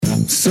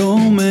So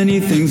many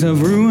things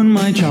have ruined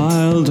my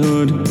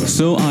childhood,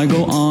 so I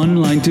go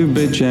online to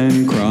bitch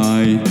and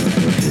cry.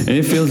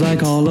 It feels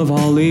like all of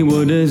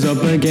Hollywood is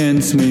up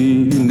against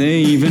me. They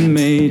even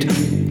made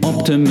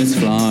Optimus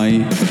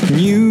fly.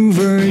 New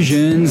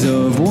versions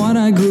of what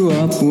I grew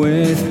up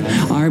with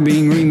are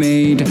being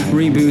remade,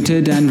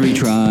 rebooted and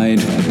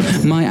retried.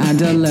 My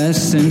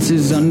adolescence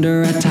is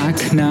under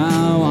attack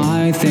now.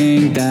 I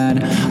think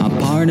that a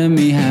part of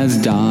me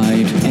has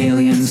died.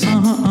 Aliens,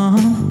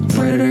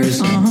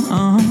 Predators,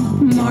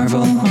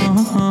 Marvel,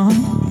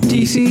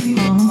 DC,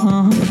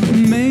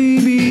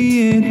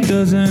 maybe it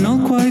doesn't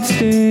all quite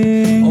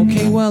stick.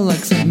 Okay, well,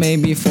 except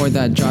maybe for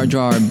that Jar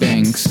Jar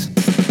Binks.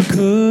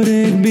 Could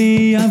it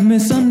be I've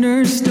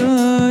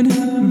misunderstood?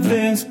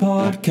 This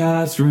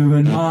podcast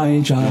ruined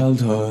my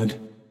childhood.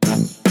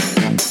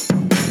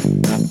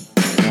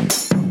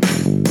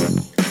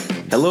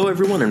 Hello,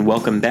 everyone, and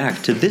welcome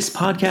back to This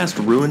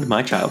Podcast Ruined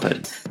My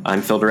Childhood.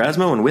 I'm Phil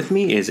Durasmo, and with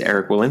me is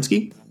Eric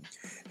Walensky.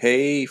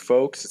 Hey,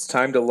 folks, it's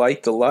time to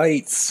light the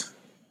lights.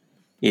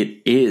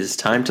 It is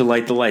time to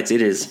light the lights.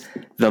 It is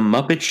The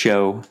Muppet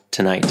Show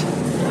tonight. It's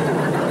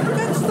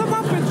The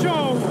Muppet Show!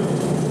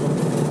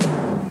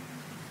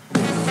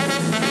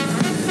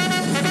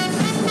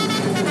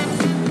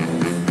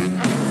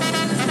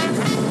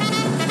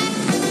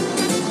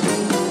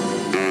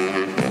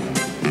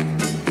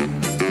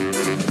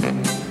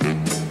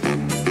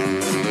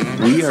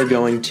 We are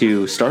going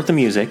to start the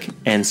music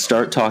and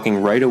start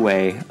talking right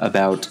away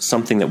about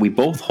something that we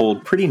both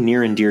hold pretty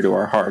near and dear to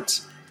our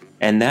hearts,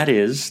 and that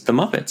is the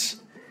Muppets.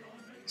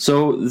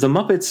 So the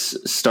Muppets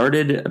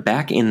started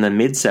back in the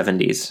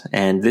mid-70s,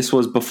 and this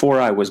was before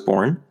I was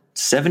born.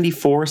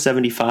 74,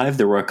 75,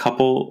 there were a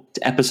couple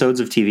episodes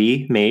of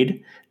TV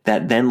made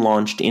that then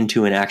launched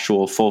into an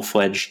actual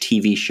full-fledged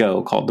TV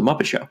show called The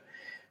Muppet Show.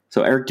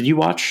 So Eric, did you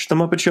watch The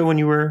Muppet Show when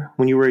you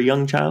were a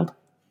young child?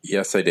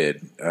 Yes, I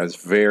did. I was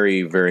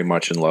very, very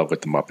much in love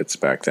with the Muppets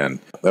back then.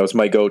 That was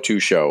my go-to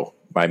show.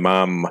 My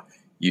mom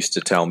used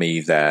to tell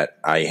me that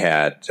I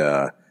had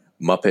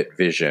Muppet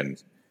vision.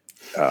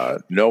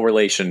 No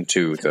relation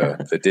to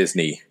the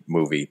Disney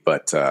movie,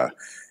 but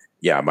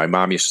yeah, my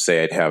mom used to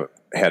say I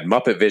had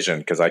Muppet vision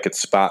because I could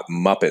spot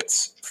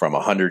Muppets from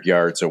 100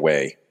 yards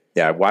away.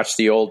 Yeah, I watched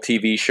the old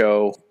TV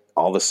show,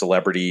 all the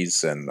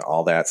celebrities and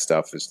all that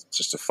stuff. It's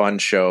just a fun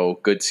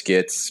show, good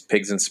skits,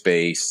 Pigs in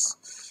Space,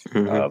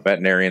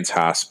 Veterinarian's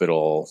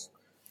Hospital,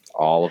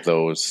 all of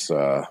those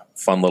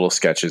fun little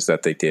sketches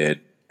that they did.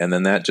 And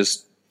then that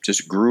just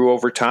grew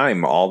over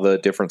time, all the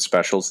different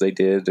specials they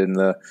did in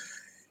the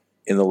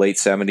late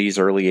 70s,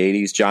 early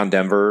 80s. John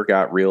Denver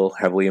got real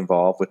heavily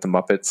involved with the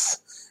Muppets.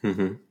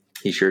 Mm-hmm.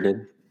 He sure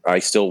did. I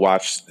still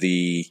watch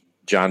the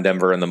John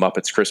Denver and the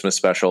Muppets Christmas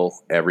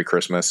special every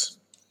Christmas.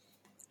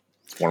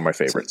 It's one of my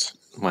favorites.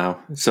 Wow.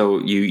 So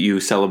you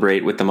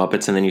celebrate with the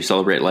Muppets and then you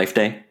celebrate Life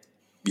Day?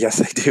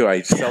 Yes, I do.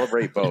 I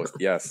celebrate both.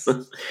 Yes.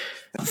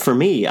 For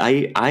me,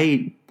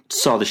 I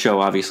saw the show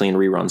obviously in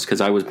reruns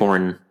because I was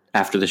born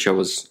after the show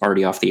was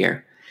already off the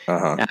air.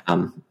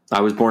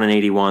 I was born in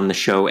 81. The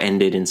show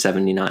ended in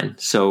 79.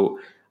 So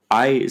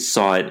I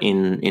saw it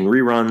in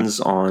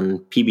reruns on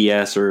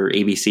PBS or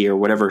ABC or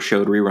whatever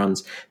showed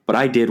reruns. But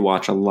I did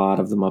watch a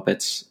lot of the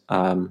Muppets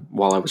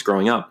while I was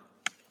growing up.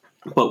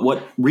 But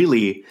what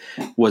really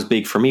was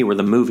big for me were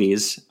the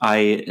movies.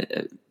 I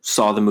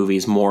saw the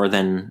movies more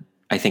than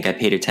I think I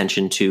paid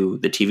attention to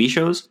the TV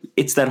shows.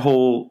 It's that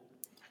whole,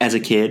 as a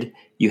kid,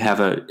 you have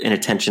an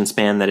attention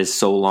span that is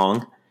so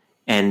long.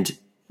 And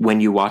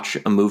when you watch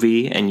a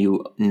movie and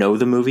you know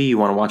the movie, you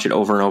want to watch it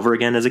over and over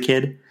again as a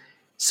kid.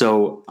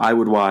 So I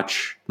would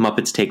watch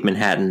Muppets Take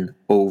Manhattan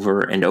over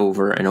and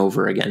over and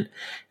over again.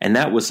 And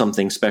that was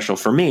something special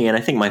for me. And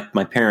I think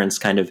my parents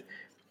kind of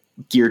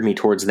geared me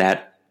towards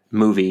that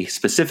movie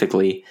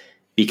specifically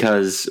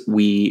because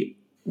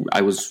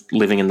I was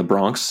living in the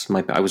Bronx.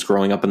 I was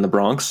growing up in the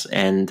Bronx,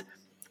 and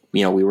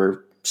we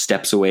were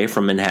steps away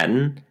from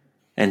Manhattan,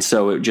 and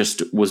so it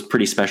just was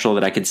pretty special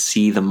that I could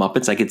see the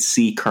Muppets. I could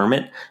see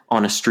Kermit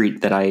on a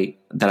street that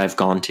I've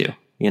gone to.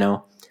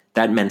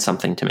 That meant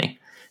something to me.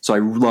 So I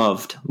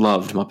loved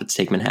Muppets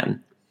Take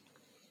Manhattan.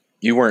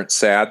 You weren't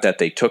sad that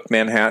they took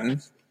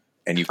Manhattan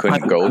and you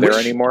couldn't go there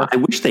anymore? I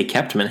wish they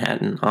kept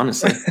Manhattan.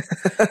 Honestly,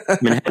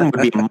 Manhattan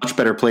would be a much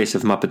better place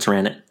if Muppets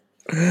ran it.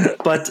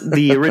 But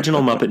the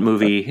original Muppet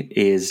movie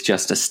is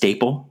just a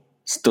staple.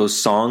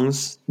 Those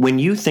songs. When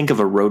you think of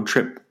a road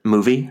trip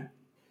movie,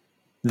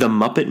 the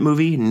Muppet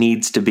movie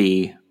needs to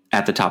be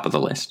at the top of the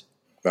list.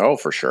 Oh,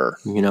 for sure.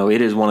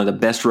 It is one of the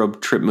best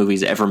road trip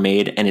movies ever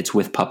made, and it's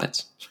with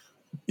puppets.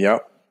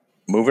 Yep.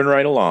 Moving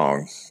right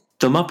along.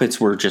 The Muppets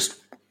were just,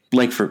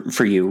 like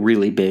for you,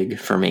 really big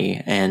for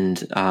me, and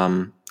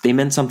they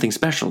meant something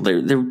special.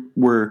 There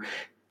were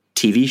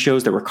TV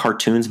shows, there were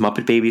cartoons,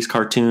 Muppet Babies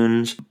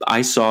cartoons.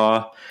 I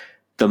saw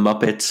the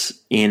Muppets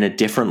in a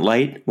different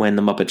light when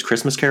the Muppets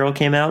Christmas Carol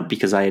came out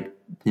because I had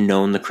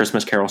known the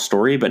Christmas Carol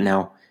story, but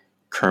now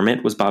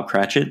Kermit was Bob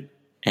Cratchit,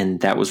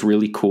 and that was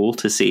really cool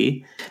to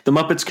see. The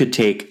Muppets could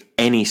take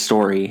any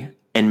story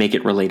and make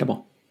it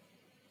relatable.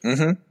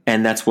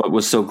 And that's what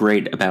was so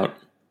great about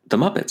the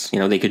Muppets. You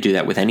know, they could do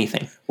that with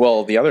anything.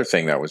 Well, the other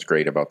thing that was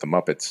great about the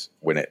Muppets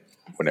when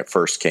it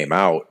first came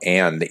out,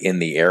 and in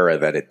the era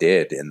that it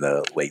did in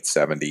the late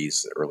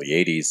 70s, early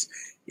 80s,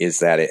 is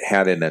that it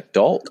had an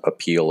adult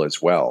appeal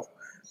as well.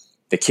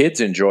 The kids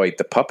enjoyed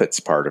the puppets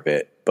part of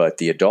it, but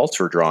the adults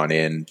were drawn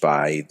in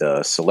by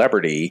the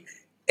celebrity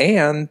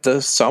and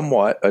the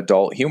somewhat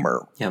adult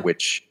humor,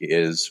 which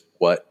is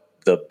what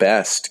the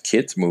best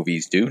kids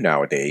movies do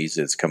nowadays,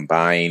 is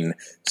combine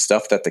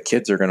stuff that the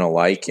kids are going to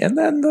like and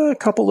then the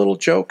couple little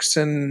jokes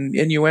and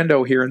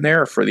innuendo here and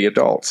there for the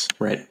adults.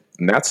 Right.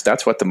 And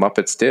that's what the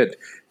Muppets did.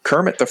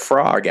 Kermit the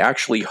Frog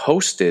actually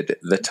hosted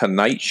The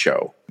Tonight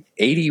Show,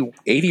 80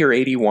 or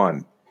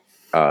 81.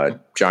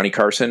 Johnny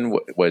Carson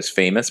was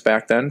famous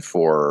back then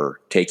for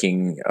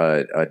taking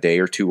a day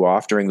or two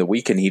off during the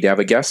week, and he'd have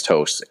a guest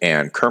host.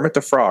 And Kermit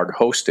the Frog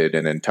hosted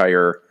an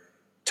entire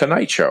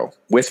Tonight Show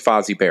with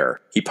Fozzie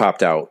Bear. He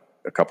popped out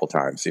a couple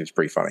times. He was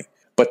pretty funny.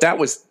 But that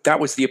was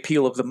the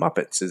appeal of the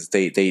Muppets, is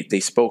they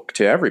spoke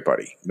to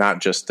everybody, not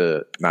just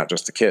the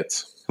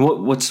kids.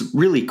 What's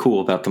really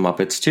cool about the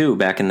Muppets, too,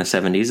 back in the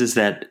 70s, is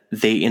that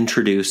they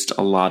introduced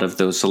a lot of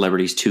those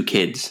celebrities to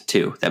kids,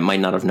 too, that might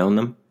not have known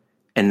them.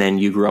 And then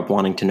you grew up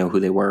wanting to know who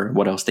they were,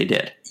 what else they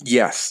did.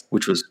 Yes.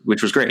 Which was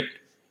great.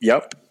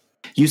 Yep.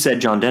 You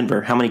said John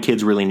Denver. How many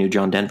kids really knew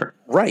John Denver?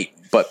 Right.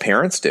 But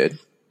parents did.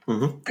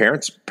 Mm-hmm.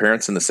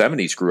 Parents in the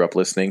 70s grew up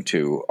listening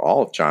to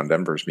all of John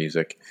Denver's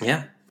music.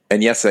 Yeah.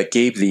 And yes, that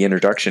gave the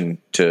introduction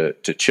to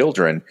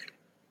children.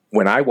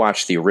 When I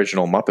watched the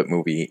original Muppet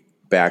movie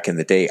back in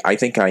the day, I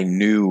think I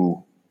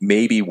knew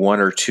maybe one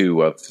or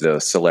two of the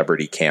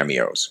celebrity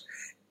cameos.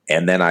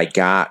 And then I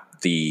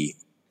got the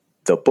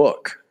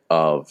book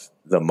of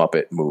the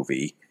Muppet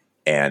movie,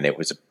 and it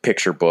was a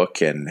picture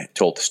book and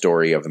told the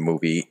story of the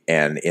movie.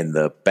 And in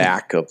the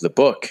back of the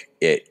book,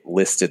 it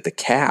listed the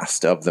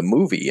cast of the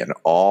movie and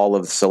all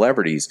of the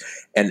celebrities.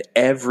 And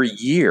every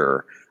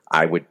year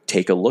I would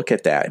take a look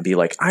at that and be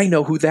like, I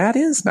know who that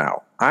is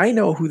now. I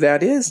know who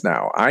that is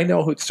now. I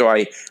know who. So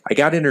I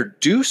got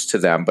introduced to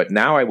them, but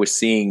now I was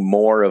seeing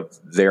more of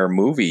their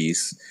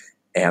movies.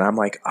 And I'm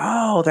like,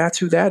 oh, that's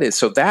who that is.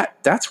 So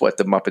that's what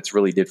the Muppets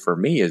really did for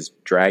me, is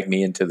drag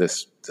me into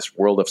this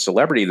world of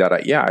celebrity that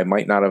I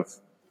might not have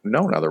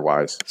known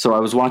otherwise. So I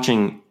was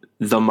watching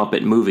the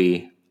Muppet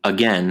movie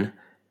again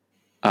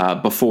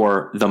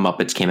before the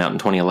Muppets came out in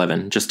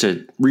 2011, just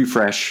to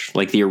refresh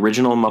like the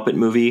original Muppet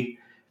movie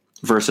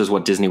versus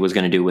what Disney was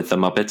going to do with the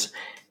Muppets.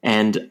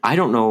 And I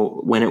don't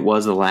know when it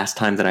was the last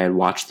time that I had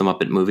watched the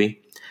Muppet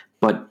movie,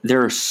 but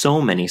there are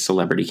so many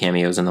celebrity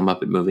cameos in the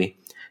Muppet movie.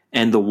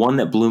 And the one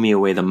that blew me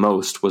away the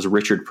most was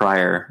Richard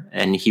Pryor,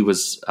 and he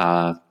was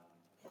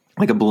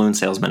like a balloon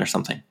salesman or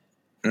something.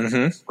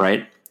 Mm-hmm.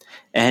 Right?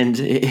 And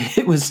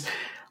it was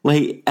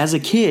like, as a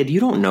kid,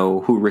 you don't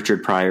know who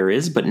Richard Pryor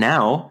is, but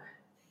now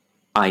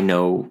I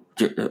know,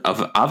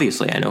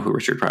 obviously I know who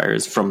Richard Pryor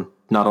is from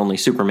not only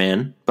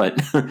Superman, but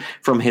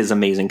from his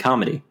amazing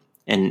comedy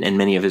and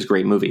many of his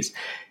great movies.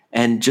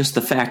 And just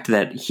the fact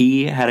that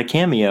he had a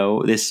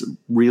cameo, this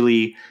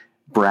really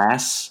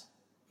brass,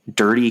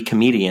 dirty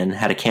comedian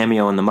had a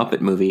cameo in the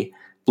Muppet movie,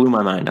 blew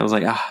my mind. I was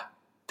like,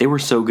 they were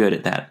so good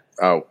at that.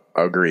 Oh,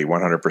 I agree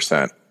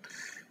 100%.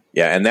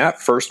 Yeah, and that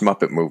first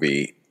Muppet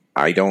movie,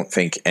 I don't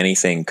think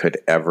anything could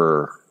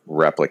ever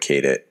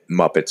replicate it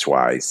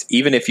Muppets-wise.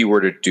 Even if you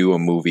were to do a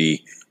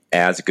movie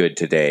as good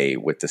today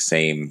with the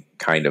same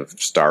kind of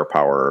star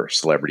power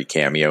celebrity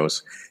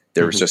cameos,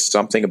 there was just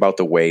something about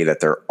the way that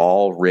they're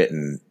all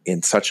written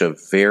in such a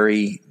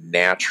very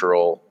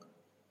natural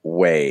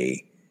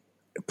way,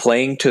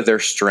 playing to their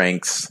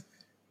strengths,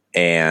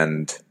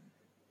 and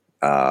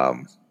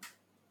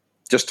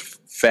just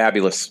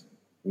fabulous,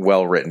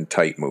 well-written,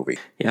 tight movie.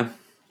 Yeah,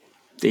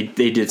 they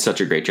did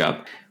such a great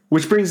job.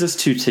 Which brings us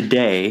to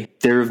today.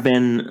 There have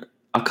been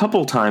a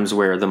couple times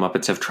where the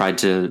Muppets have tried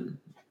to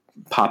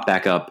pop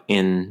back up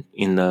in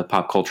the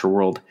pop culture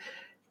world.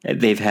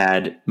 They've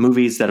had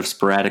movies that have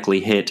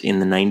sporadically hit in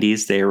the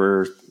 90s. They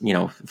were,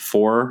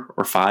 4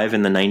 or 5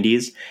 in the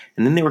 90s,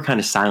 and then they were kind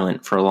of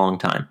silent for a long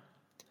time.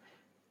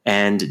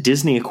 And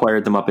Disney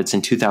acquired the Muppets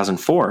in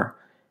 2004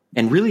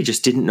 and really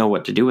just didn't know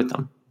what to do with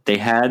them. They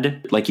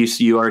had, like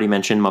you already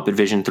mentioned, Muppet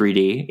Vision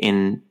 3D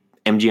in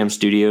MGM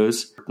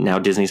Studios, now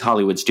Disney's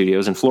Hollywood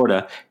Studios in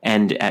Florida,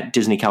 and at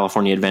Disney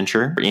California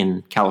Adventure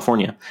in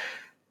California.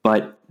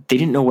 But they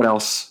didn't know what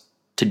else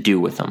to do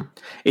with them.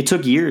 It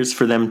took years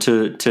for them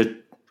to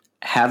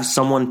have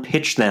someone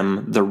pitch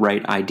them the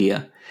right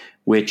idea,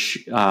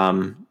 which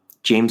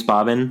James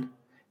Bobbin,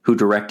 who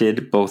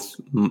directed both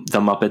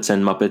The Muppets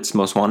and Muppets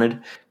Most Wanted,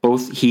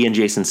 both he and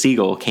Jason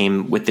Segel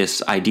came with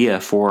this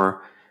idea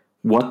for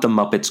what the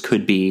Muppets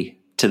could be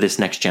to this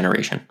next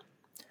generation.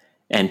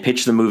 And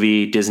pitched the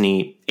movie.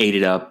 Disney ate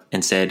it up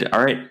and said,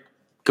 all right,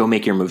 go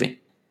make your movie.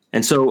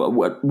 And so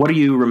what do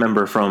you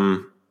remember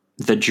from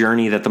the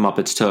journey that the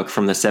Muppets took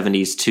from the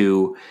 70s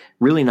to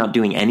really not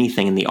doing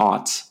anything in the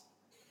aughts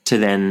to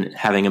then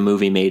having a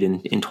movie made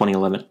in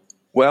 2011?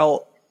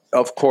 Well,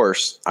 of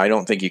course, I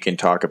don't think you can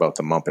talk about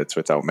the Muppets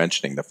without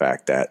mentioning the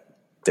fact that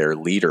their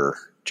leader,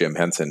 Jim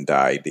Henson,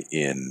 died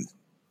in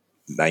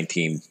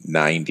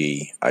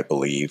 1990, I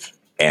believe.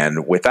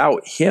 And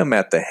without him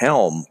at the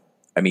helm,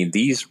 I mean,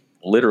 these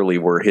literally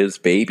were his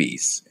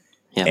babies.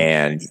 Yeah.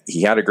 And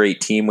he had a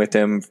great team with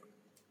him.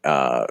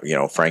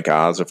 Frank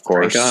Oz, of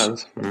course. Frank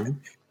Oz.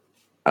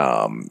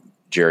 Mm-hmm.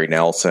 Jerry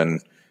Nelson.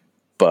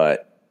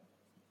 But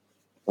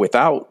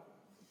without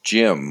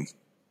Jim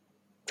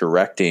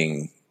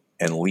directing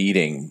and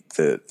leading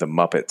the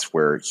Muppets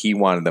where he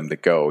wanted them to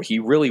go, he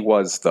really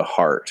was the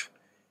heart.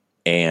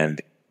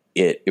 And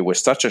it was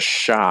such a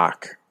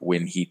shock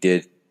when he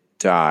did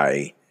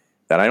die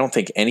that I don't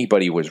think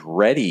anybody was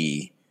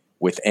ready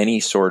with any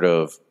sort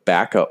of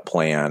backup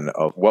plan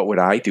of what would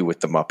I do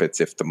with the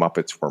Muppets if the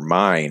Muppets were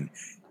mine.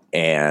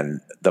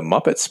 And the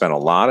Muppets spent a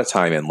lot of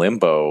time in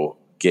limbo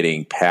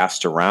getting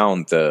passed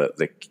around.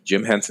 The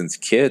Jim Henson's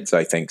kids,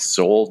 I think,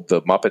 sold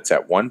the Muppets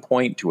at one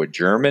point to a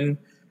German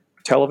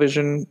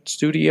television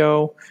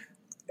studio,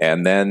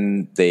 and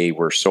then they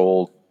were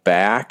sold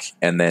back,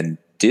 and then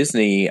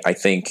Disney, I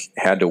think,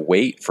 had to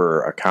wait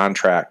for a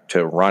contract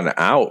to run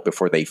out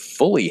before they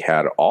fully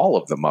had all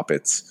of the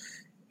Muppets,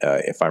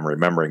 if I'm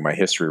remembering my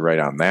history right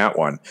on that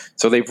one.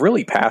 So they've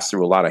really passed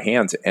through a lot of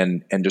hands,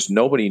 and just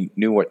nobody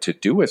knew what to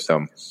do with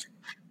them.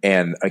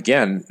 And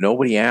again,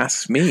 nobody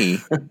asks me,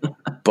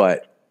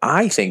 but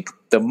I think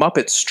the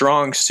Muppets'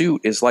 strong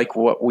suit is like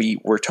what we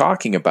were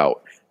talking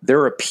about.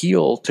 Their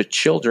appeal to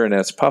children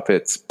as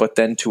puppets, but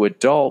then to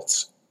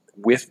adults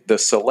with the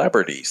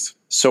celebrities.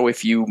 So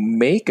if you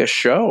make a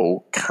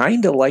show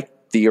kind of like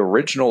the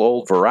original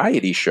old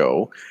variety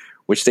show,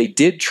 which they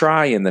did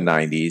try in the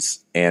 90s,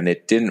 and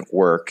it didn't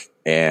work,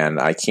 and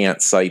I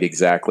can't cite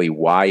exactly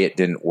why it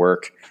didn't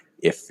work,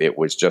 if it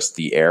was just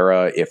the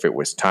era, if it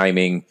was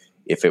timing,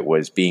 if it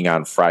was being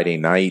on Friday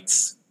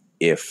nights,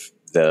 if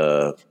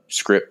the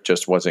script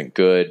just wasn't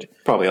good.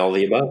 Probably all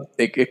the above.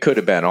 It could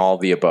have been all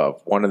the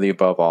above, one of the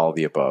above, all of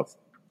the above.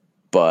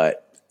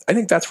 But I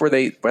think that's where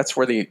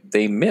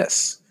they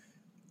miss.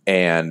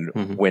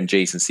 And when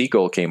Jason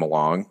Segel came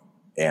along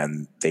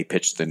and they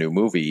pitched the new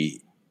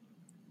movie,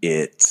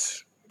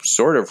 it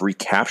sort of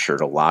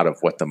recaptured a lot of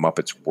what the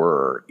Muppets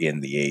were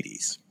in the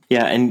 80s.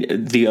 Yeah,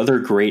 and the other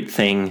great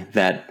thing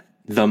that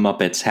the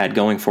Muppets had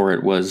going for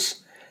it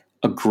was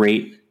a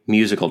great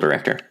musical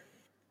director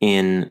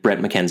in Brett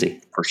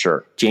McKenzie. For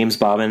sure. James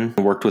Bobbin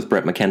worked with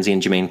Brett McKenzie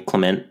and Jermaine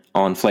Clement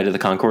on Flight of the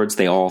Conchords.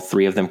 They all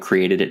three of them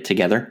created it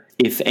together.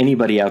 If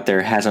anybody out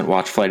there hasn't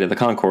watched Flight of the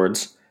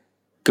Conchords,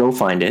 go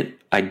find it.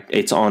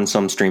 It's on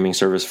some streaming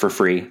service for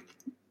free.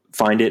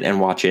 Find it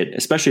and watch it,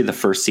 especially the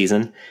first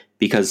season,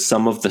 because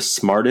some of the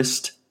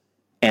smartest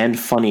and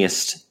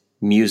funniest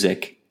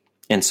music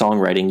and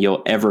songwriting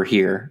you'll ever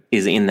hear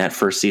is in that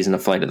first season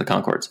of Flight of the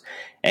Conchords.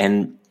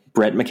 And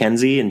Brett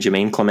McKenzie and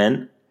Jermaine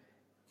Clement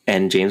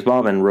and James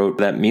Bobbin wrote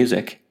that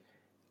music.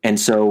 And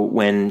so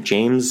when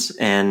James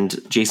and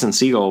Jason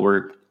Segel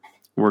were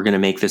going to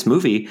make this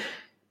movie,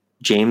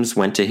 James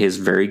went to his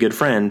very good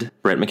friend,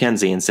 Brett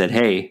McKenzie, and said,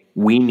 hey,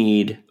 we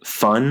need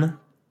fun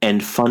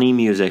and funny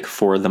music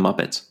for the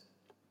Muppets.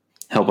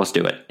 Help us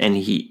do it. And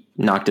he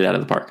knocked it out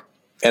of the park.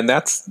 And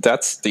that's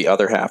the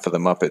other half of the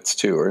Muppets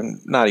too, or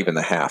not even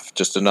the half,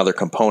 just another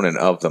component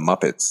of the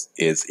Muppets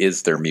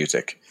is their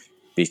music.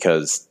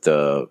 Because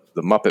the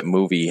Muppet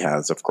movie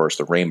has, of course,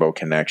 the Rainbow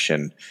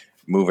Connection,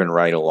 Moving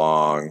Right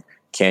Along,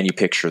 Can You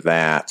Picture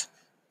That,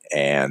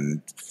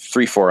 and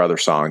 3-4 other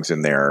songs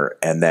in there.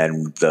 And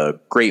then the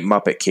Great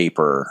Muppet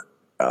Caper,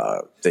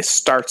 this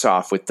starts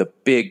off with the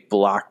big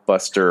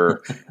blockbuster,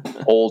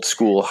 old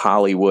school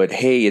Hollywood,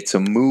 hey, it's a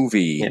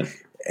movie,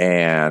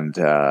 and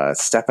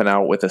Stepping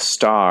Out with a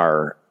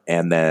Star.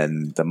 And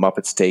then the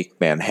Muppets Take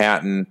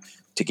Manhattan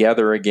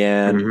Together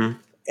Again,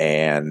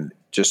 and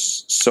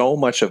just so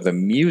much of the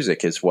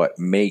music is what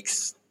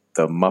makes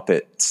the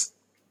Muppets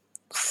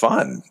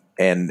fun.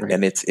 And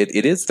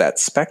it is that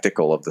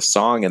spectacle of the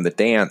song and the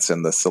dance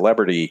and the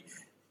celebrity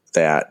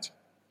that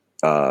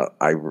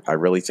I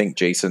really think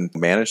Jason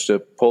managed to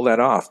pull that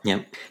off.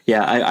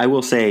 Yeah. I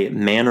will say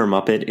Man or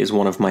Muppet is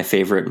one of my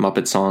favorite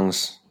Muppet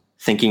songs.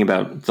 Thinking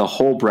about the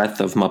whole breadth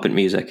of Muppet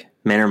music,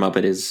 Man or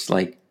Muppet is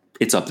like,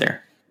 it's up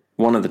there.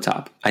 One of the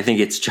top. I think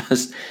it's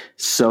just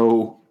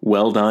so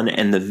well done,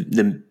 and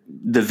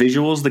the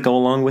visuals that go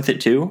along with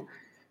it too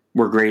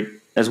were great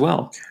as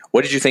well.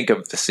 What did you think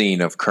of the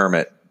scene of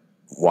Kermit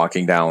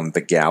walking down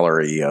the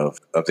gallery of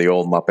the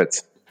old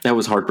Muppets? That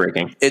was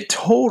heartbreaking. It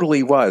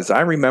totally was.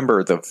 I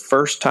remember the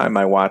first time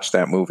I watched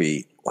that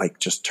movie, like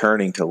just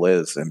turning to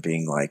Liz and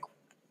being like,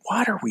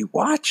 what are we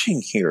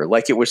watching here?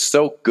 Like, it was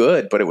so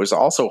good, but it was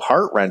also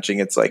heart-wrenching.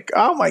 It's like,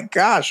 oh my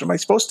gosh, am I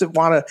supposed to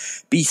want to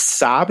be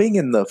sobbing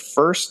in the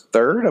first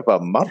third of a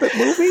Muppet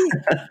movie?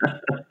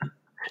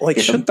 Like,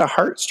 shouldn't the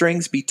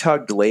heartstrings be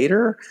tugged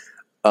later?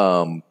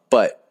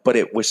 But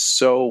it was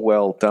so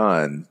well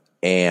done.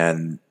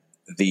 And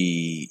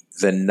the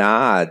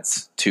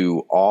nods to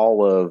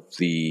all of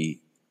the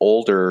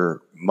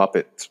older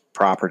Muppet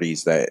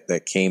properties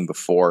that came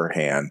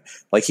beforehand.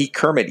 Like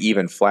Kermit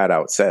even flat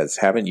out says,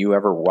 "Haven't you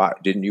ever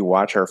didn't you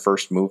watch our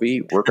first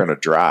movie? We're going to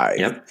drive."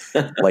 Yep.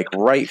 Like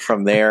right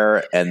from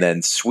there, and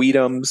then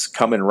Sweetums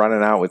coming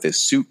running out with his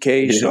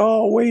suitcase. Yeah.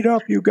 Oh, wait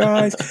up, you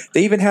guys!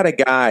 They even had a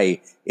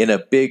guy in a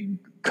big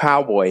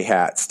cowboy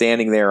hat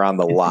standing there on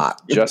the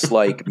lot, just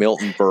like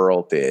Milton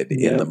Berle did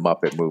in the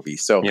Muppet movie.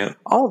 So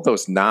all of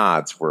those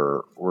nods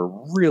were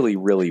really,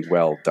 really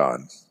well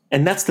done.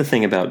 And that's the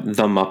thing about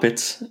the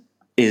Muppets,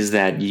 is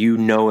that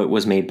it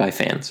was made by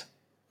fans.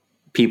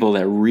 People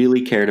that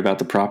really cared about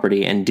the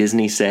property, and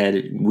Disney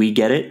said, "We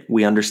get it.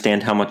 We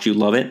understand how much you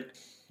love it.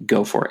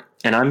 Go for it."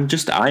 And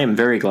I am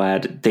very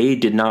glad they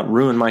did not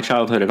ruin my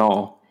childhood at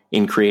all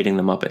in creating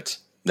the Muppets.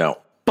 No.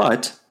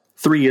 But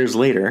 3 years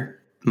later,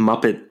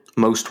 Muppet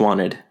Most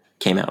Wanted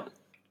came out.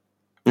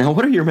 Now,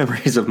 what are your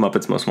memories of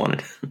Muppets Most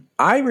Wanted?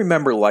 I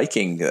remember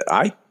liking,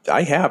 I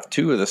have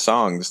two of the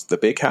songs, The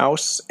Big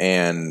House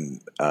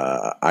and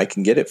I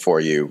Can Get It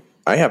For You.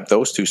 I have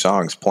those two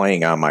songs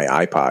playing on my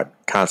iPod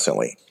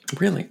constantly.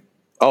 Really?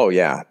 Oh,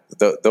 yeah.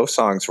 Those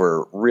songs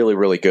were really,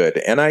 really good.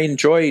 And I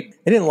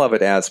didn't love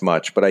it as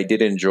much, but I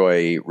did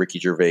enjoy Ricky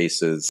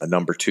Gervais's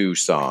number 2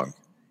 song.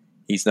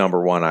 He's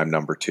number 1, I'm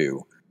number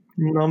 2.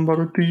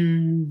 Number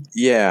 2.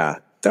 Yeah,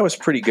 that was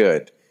pretty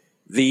good.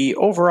 The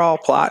overall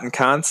plot and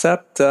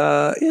concept,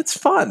 it's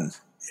fun.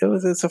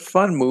 It's a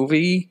fun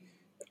movie.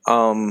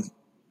 I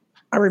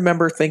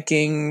remember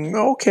thinking,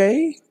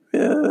 okay,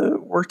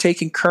 we're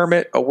taking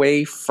Kermit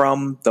away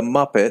from the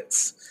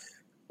Muppets,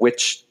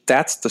 which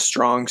that's the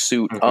strong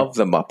suit of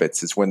the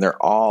Muppets, is when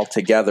they're all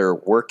together,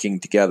 working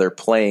together,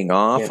 playing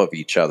off of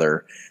each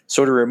other.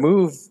 So to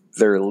remove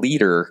their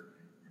leader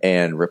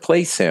and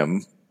replace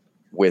him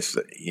with,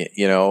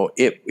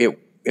 it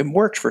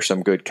worked for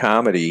some good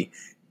comedy.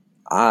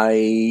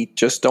 I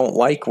just don't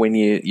like when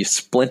you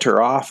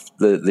splinter off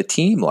the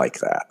team like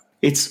that.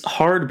 It's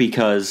hard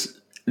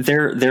because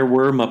there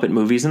were Muppet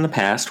movies in the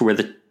past where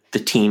the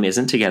team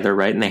isn't together,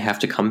 right? And they have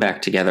to come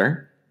back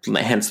together.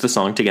 Hence the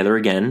song Together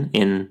Again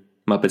in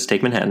Muppets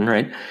Take Manhattan,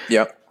 right?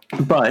 Yep.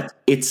 But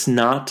it's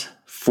not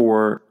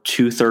for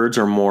 2/3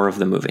 or more of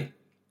the movie.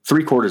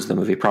 3/4 of the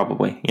movie,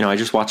 probably. I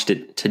just watched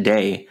it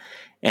today,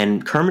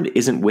 and Kermit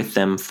isn't with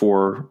them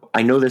for...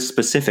 I know this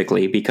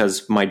specifically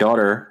because my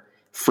daughter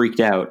freaked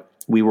out.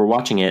 We were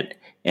watching it,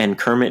 and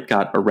Kermit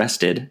got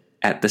arrested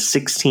at the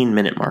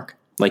 16-minute mark,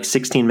 like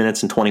 16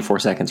 minutes and 24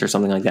 seconds or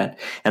something like that.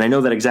 And I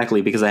know that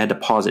exactly because I had to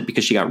pause it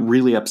because she got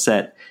really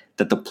upset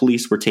that the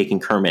police were taking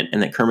Kermit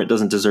and that Kermit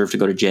doesn't deserve to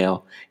go to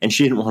jail, and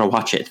she didn't want to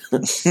watch it.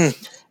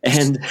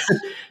 And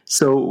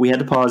so we had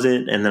to pause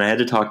it, and then I had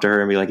to talk to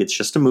her and be like, it's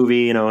just a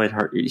movie,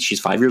 she's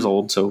 5 years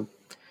old, so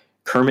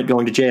Kermit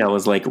going to jail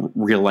is like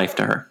real life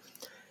to her.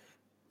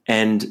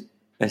 And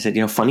I said,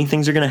 funny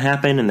things are going to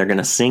happen, and they're going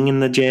to sing in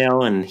the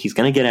jail, and he's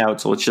going to get out,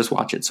 so let's just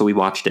watch it. So we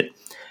watched it.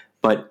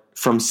 But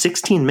from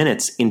 16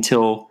 minutes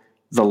until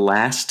the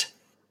last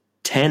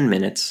 10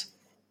 minutes,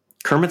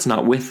 Kermit's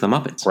not with the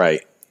Muppets.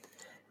 Right.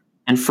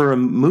 And for a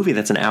movie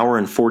that's an hour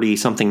and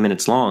 40-something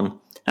minutes long,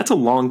 that's a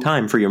long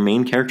time for your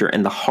main character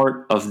and the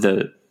heart of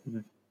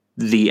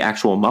the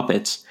actual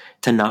Muppets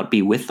to not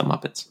be with the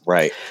Muppets.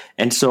 Right.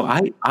 And so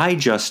I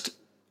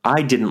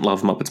didn't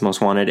love Muppets Most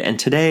Wanted, and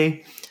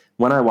today...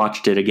 when I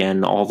watched it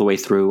again all the way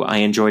through, I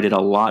enjoyed it a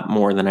lot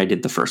more than I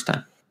did the first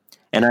time.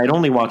 And I'd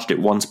only watched it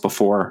once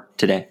before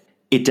today.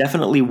 It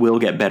definitely will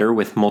get better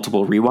with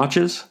multiple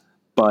rewatches,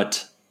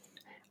 but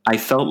I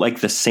felt like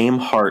the same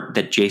heart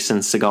that Jason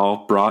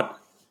Segel brought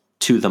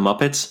to the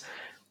Muppets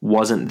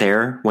wasn't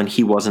there when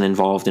he wasn't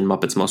involved in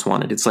Muppets Most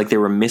Wanted. It's like they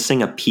were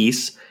missing a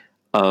piece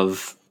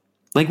of...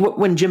 like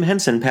when Jim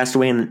Henson passed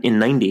away in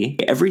 90,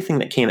 everything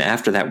that came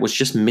after that was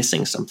just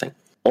missing something.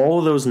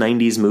 All those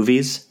 90s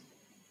movies...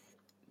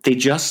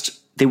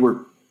 they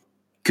were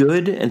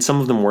good, and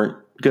some of them weren't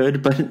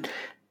good, but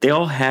they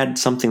all had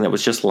something that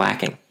was just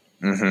lacking.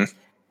 Mm-hmm.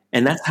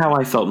 And that's how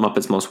I felt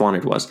Muppets Most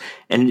Wanted was.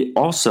 And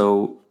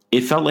also,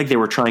 it felt like they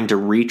were trying to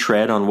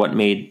retread on what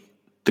made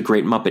the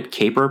Great Muppet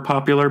Caper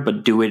popular,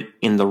 but do it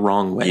in the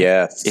wrong way.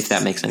 Yes. If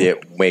that makes sense.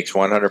 It makes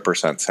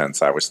 100%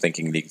 sense. I was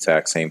thinking the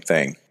exact same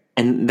thing.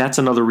 And that's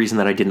another reason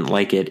that I didn't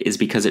like it, is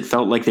because it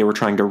felt like they were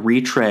trying to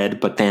retread,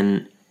 but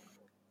then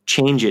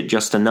change it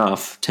just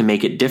enough to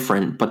make it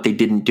different, but they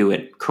didn't do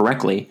it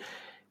correctly,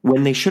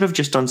 when they should have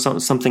just done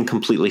something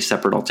completely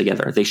separate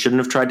altogether. They shouldn't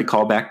have tried to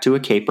call back to a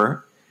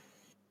caper,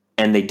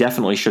 and they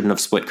definitely shouldn't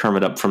have split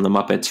Kermit up from the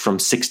Muppets from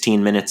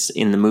 16 minutes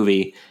in the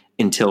movie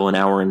until an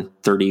hour and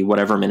 30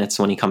 whatever minutes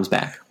when he comes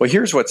back. Well,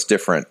 here's what's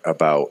different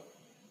about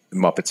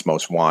Muppets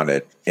Most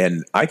Wanted,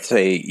 and I'd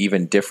say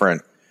even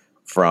different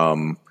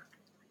from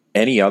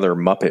any other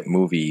Muppet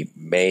movie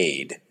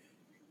made,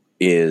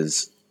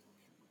 is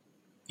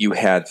you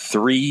had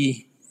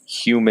 3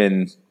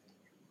 human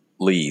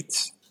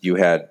leads. You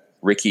had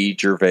Ricky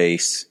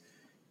Gervais,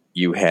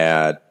 you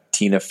had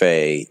Tina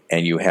Fey,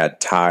 and you had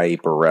Ty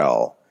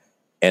Burrell.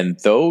 And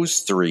those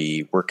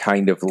 3 were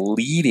kind of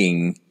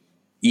leading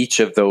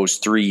each of those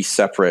 3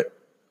 separate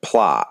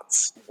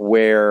plots,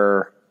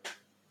 where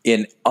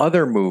in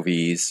other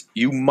movies,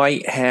 you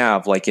might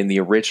have, like in the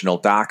original,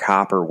 Doc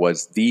Hopper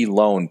was the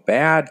lone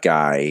bad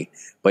guy,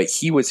 but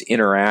he was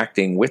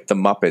interacting with the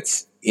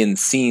Muppets in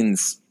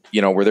scenes,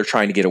 where they're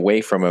trying to get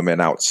away from him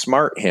and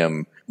outsmart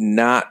him,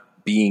 not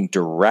being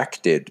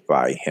directed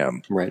by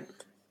him. Right.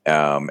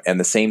 And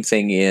the same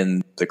thing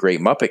in The Great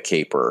Muppet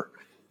Caper.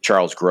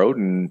 Charles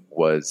Grodin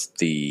was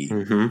the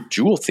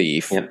jewel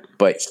thief,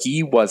 but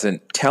he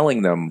wasn't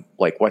telling them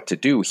like what to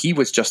do. He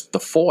was just the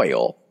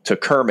foil to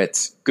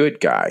Kermit's good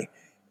guy.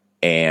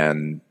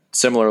 And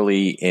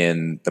similarly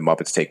in The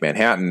Muppets Take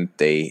Manhattan,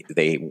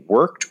 they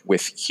worked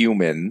with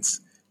humans,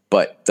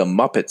 but the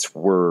Muppets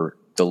were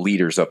the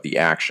leaders of the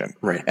action.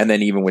 Right. And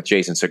then even with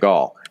Jason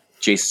Segel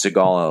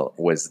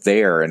was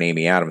there and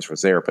Amy Adams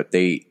was there, but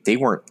they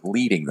weren't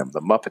leading them.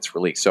 The Muppets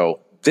were leading. So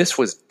this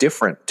was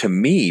different to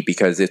me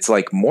because it's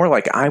like more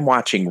like I'm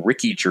watching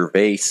Ricky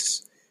Gervais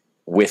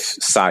with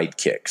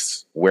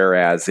sidekicks,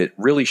 whereas it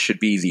really should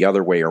be the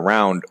other way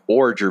around,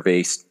 or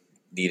Gervais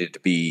needed to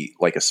be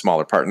like a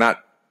smaller part. Not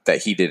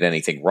that he did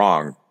anything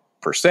wrong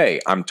per se.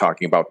 I'm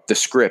talking about the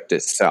script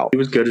itself. He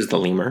was good as the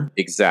lemur.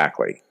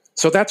 Exactly.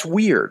 So that's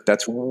weird.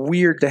 That's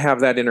weird to have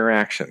that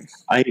interaction.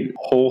 I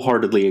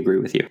wholeheartedly agree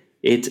with you.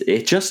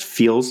 It just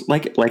feels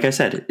like I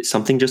said,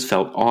 something just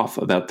felt off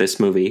about this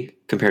movie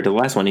compared to the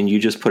last one, and you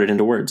just put it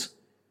into words.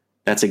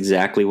 That's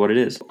exactly what it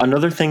is.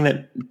 Another thing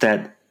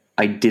that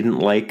I didn't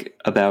like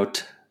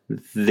about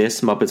this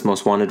Muppets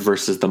Most Wanted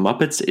versus the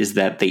Muppets is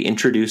that they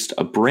introduced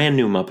a brand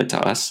new Muppet to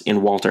us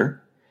in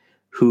Walter,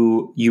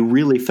 who you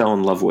really fell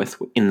in love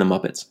with in the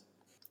Muppets.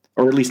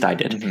 Or at least I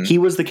did. Mm-hmm. He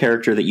was the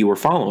character that you were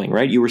following,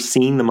 right? You were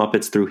seeing the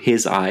Muppets through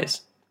his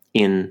eyes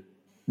in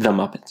the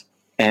Muppets.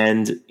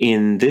 And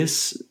in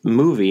this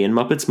movie, in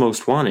Muppets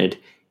Most Wanted,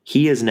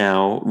 he is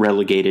now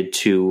relegated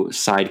to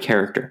side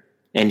character.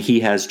 And he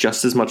has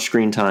just as much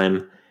screen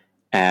time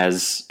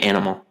as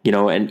Animal,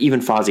 and even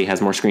Fozzie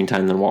has more screen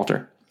time than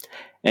Walter.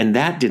 And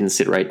that didn't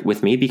sit right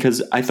with me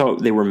because I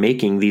thought they were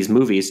making these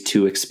movies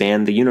to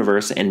expand the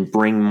universe and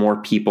bring more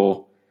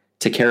people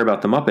to care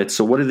about the Muppets.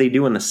 So what do they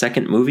do in the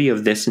second movie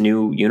of this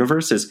new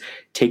universe is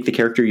take the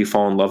character you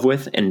fall in love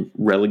with and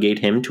relegate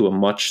him to a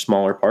much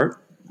smaller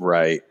part.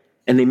 Right.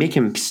 And they make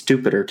him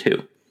stupider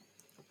too.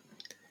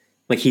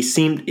 Like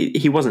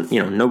he wasn't,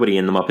 nobody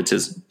in the Muppets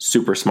is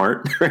super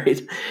smart,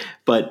 right?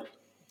 But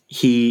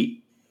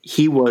he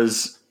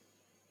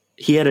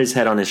had his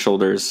head on his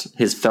shoulders,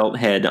 his felt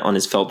head on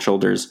his felt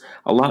shoulders,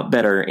 a lot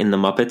better in the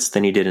Muppets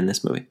than he did in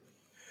this movie.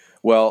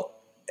 Well,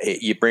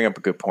 you bring up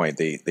a good point.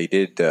 They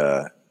did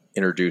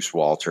introduce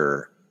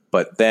Walter,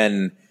 but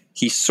then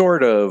he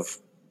sort of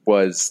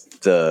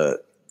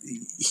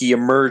he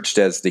emerged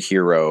as the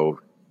hero,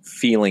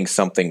 feeling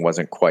something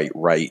wasn't quite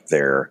right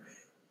there.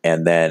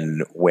 And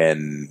then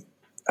when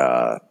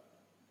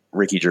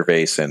Ricky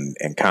Gervais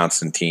and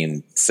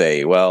Constantine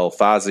say, well,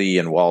 Fozzie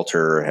and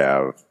Walter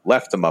have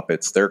left the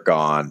Muppets, they're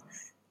gone.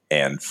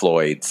 And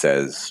Floyd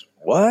says,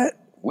 what?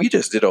 We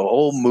just did a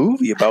whole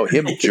movie about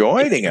him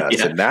joining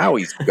us, and now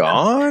he's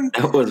gone?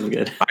 That was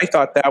good. I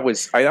thought that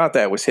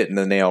was hitting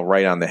the nail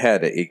right on the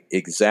head.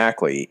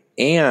 Exactly.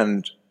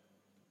 And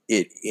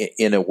it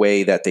in a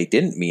way that they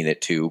didn't mean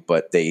it to,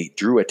 but they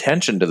drew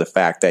attention to the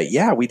fact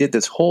that, we did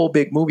this whole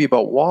big movie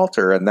about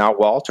Walter, and now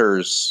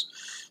Walter's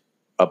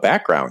a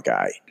background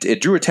guy.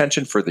 It drew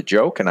attention for the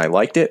joke, and I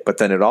liked it, but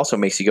then it also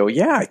makes you go,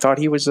 I thought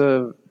he was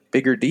a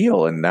bigger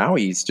deal, and now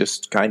he's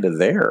just kind of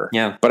there.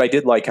 Yeah. But I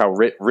did like how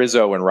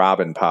Rizzo and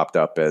Robin popped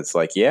up as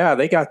like,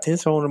 they got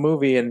his own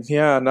movie, and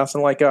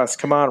nothing like us.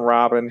 Come on,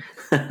 Robin.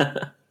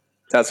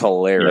 That's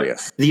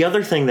hilarious. Yep. The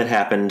other thing that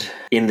happened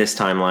in this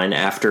timeline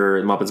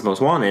after Muppets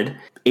Most Wanted,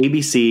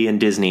 ABC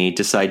and Disney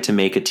decide to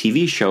make a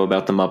TV show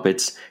about the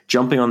Muppets,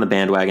 jumping on the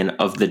bandwagon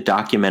of the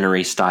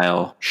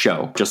documentary-style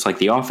show. Just like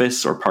The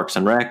Office or Parks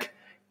and Rec,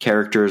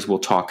 characters will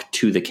talk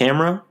to the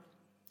camera,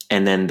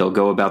 and then they'll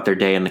go about their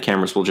day, and the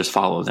cameras will just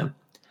follow them.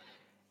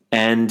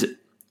 And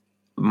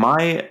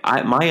my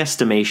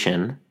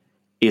estimation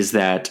is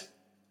that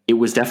it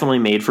was definitely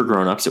made for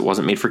grown-ups. It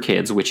wasn't made for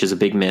kids, which is a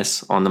big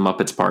miss on the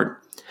Muppets' part.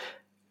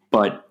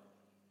 But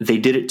they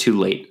did it too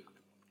late.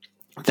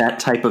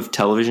 That type of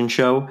television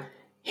show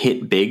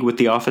hit big with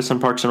The Office and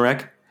Parks and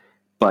Rec,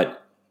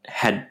 but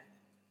had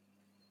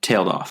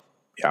tailed off.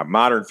 Yeah,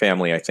 Modern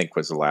Family, I think,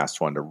 was the last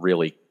one to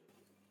really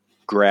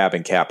grab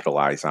and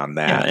capitalize on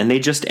that. Yeah, and they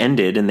just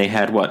ended, and they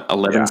had,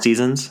 11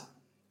 seasons?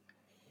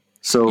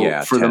 So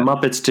for 10, the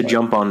Muppets to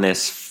jump on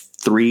this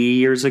 3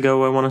 years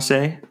ago, I want to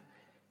say,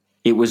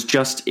 it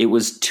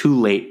was too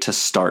late to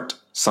start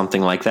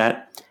something like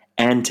that.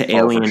 And to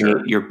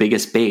alienate your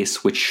biggest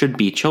base, which should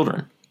be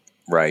children.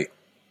 Right.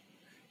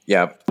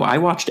 Yeah. Well, I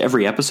watched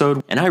every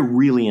episode, and I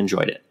really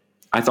enjoyed it.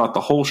 I thought the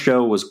whole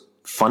show was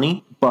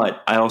funny,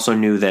 but I also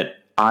knew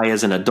that I,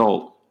 as an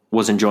adult,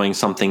 was enjoying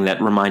something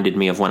that reminded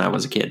me of when I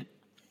was a kid.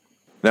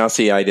 Now,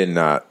 see, I did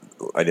not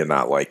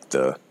like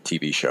the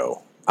TV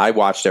show. I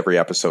watched every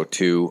episode,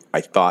 too.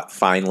 I thought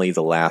finally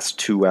the last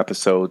 2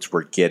 episodes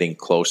were getting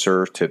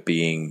closer to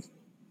being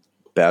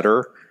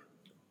better,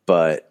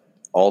 but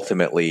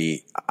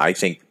ultimately, I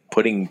think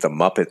putting the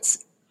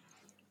Muppets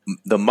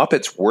the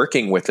Muppets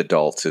working with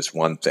adults is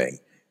one thing,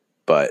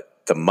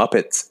 but the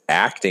Muppets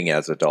acting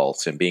as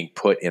adults and being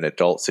put in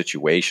adult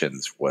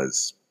situations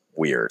was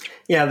weird.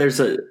 Yeah, there's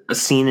a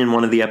scene in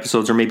one of the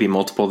episodes, or maybe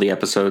multiple of the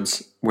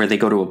episodes, where they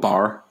go to a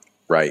bar.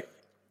 Right.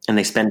 And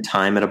they spend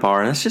time at a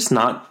bar. And it's just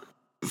not,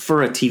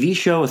 for a TV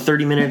show, a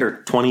 30-minute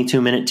or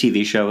 22-minute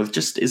TV show, it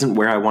just isn't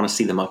where I want to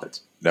see the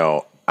Muppets.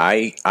 No,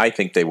 I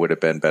think they would have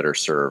been better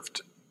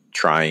served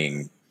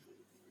trying.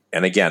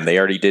 And again, they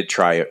already did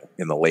try it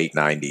in the late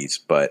 90s,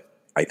 but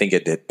I think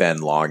it had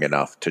been long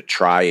enough to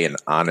try an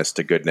honest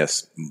to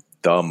goodness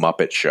The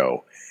Muppet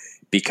Show.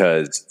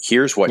 Because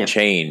here's what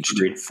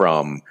changed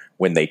from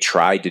when they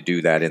tried to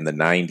do that in the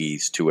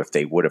 90s to if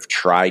they would have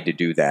tried to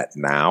do that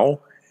now.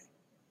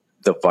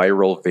 The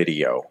viral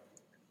video.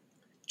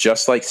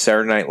 Just like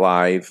Saturday Night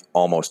Live,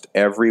 almost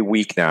every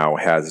week now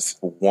has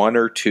one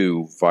or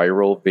two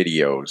viral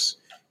videos,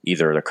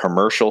 either a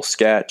commercial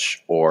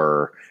sketch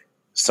or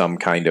some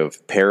kind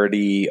of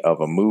parody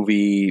of a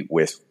movie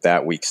with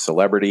that week's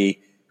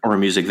celebrity. Or a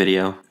music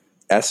video.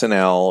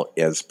 SNL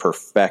is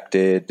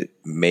perfected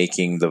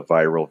making the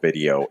viral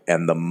video,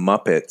 and the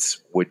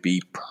Muppets would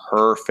be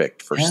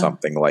perfect for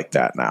something like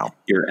that now.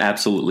 You're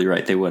absolutely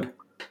right. They would.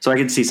 So I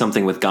could see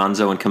something with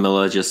Gonzo and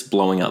Camilla just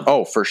blowing up.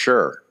 Oh, for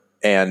sure.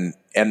 And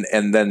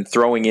then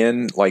throwing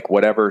in like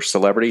whatever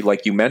celebrity,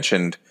 like you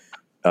mentioned,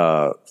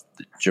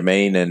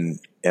 Jermaine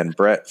and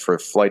Brett for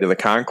Flight of the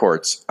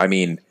Conchords. I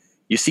mean,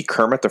 you see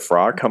Kermit the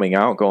Frog coming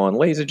out going,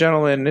 ladies and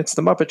gentlemen, it's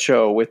the Muppet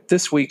Show with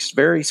this week's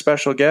very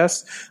special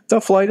guest,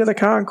 the Flight of the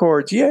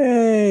Conchords.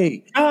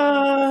 Yay!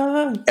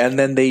 Ah! And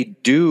then they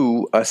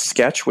do a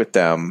sketch with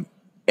them,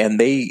 and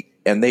they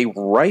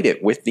write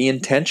it with the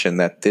intention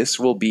that this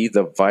will be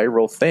the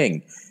viral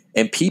thing.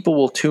 And people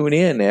will tune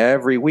in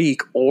every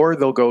week, or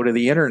they'll go to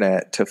the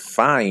internet to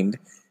find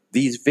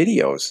these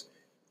videos.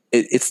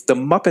 It's the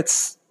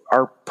Muppets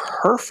are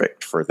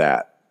perfect for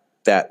that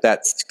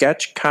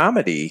sketch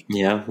comedy.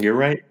 Yeah, you're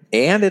right.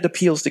 And it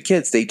appeals to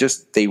kids.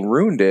 They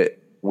ruined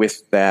it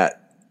with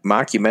that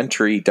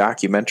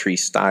documentary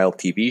style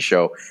TV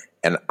show.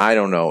 And I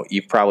don't know,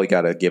 you've probably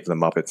got to give the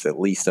Muppets at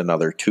least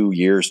another 2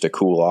 years to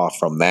cool off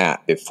from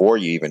that before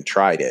you even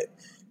tried it.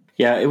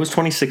 Yeah, it was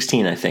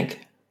 2016, I think,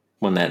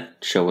 when that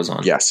show was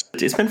on. Yes.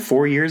 It's been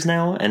 4 years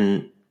now,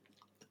 and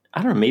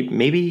I don't know,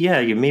 maybe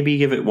you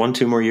give it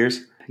 1-2 more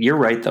years. You're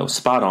right, though.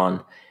 Spot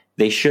on.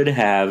 They should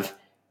have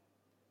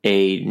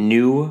a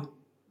new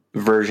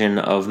version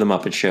of the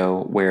Muppet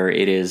Show where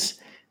it is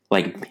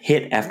like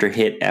hit after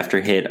hit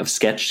after hit of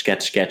sketch,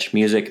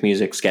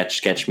 music,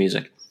 sketch,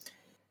 music.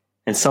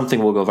 And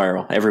something will go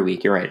viral every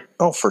week. You're right.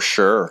 Oh, for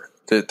sure.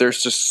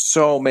 There's just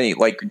so many.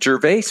 Like,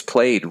 Gervais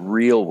played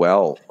real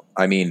well.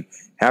 I mean,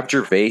 have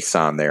Gervais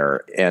on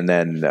there, and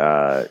then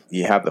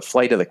you have the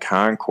Flight of the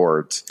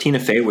Conchords. Tina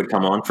Fey would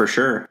come on for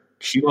sure.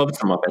 She loves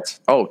the Muppets.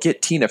 Oh,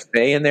 get Tina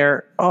Fey in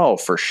there. Oh,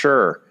 for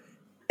sure.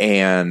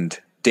 And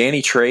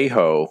Danny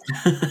Trejo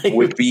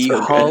would be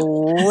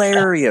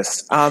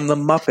hilarious on the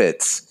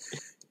Muppets,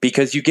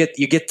 because you get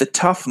the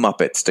tough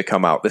Muppets to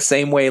come out the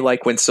same way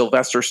like when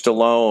Sylvester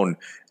Stallone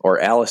or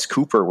Alice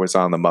Cooper was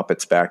on the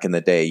Muppets back in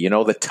the day. You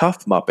know, the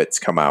tough Muppets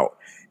come out,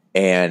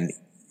 and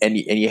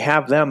you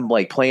have them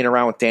like playing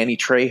around with Danny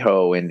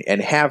Trejo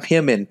and have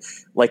him in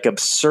like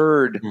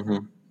absurd,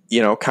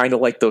 you know, kind of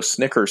like those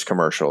Snickers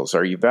commercials.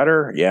 Are you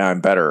better? Yeah,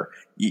 I'm better.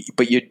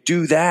 But you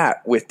do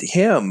that with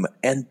him,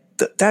 and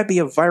that'd be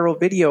a viral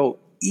video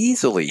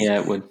easily. Yeah,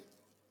 it would.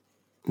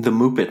 The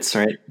Muppets,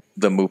 right?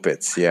 The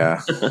Muppets,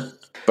 yeah.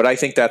 But I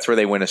think that's where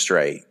they went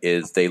astray,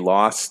 is they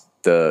lost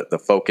the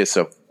focus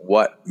of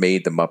what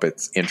made the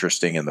Muppets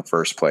interesting in the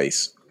first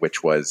place,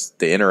 which was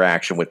the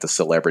interaction with the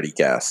celebrity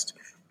guest.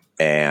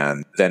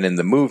 And then in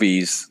the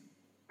movies,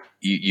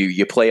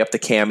 you play up the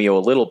cameo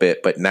a little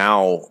bit, but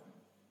now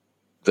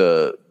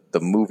the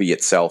movie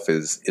itself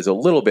is a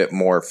little bit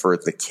more for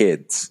the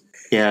kids.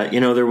 Yeah, you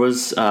know, there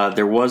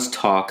was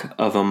talk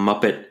of a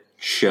Muppet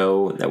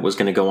show that was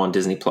going to go on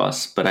Disney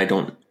Plus, but I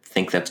don't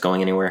think that's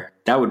going anywhere.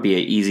 That would be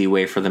an easy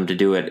way for them to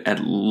do it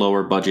at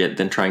lower budget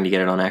than trying to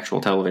get it on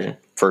actual television.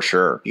 For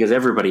sure. Because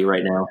everybody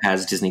right now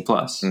has Disney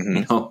Plus.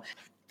 You know,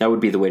 that would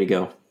be the way to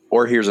go.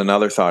 Or here's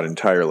another thought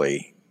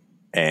entirely,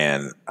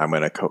 and I'm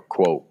going to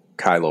quote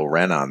Kylo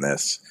Ren on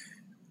this.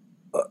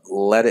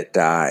 Let it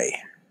die.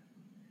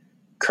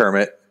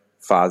 Kermit,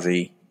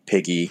 Fozzie,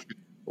 Piggy,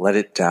 let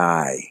it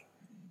die.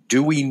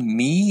 Do we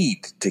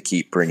need to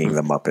keep bringing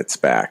the Muppets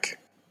back?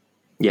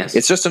 Yes.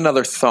 It's just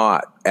another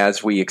thought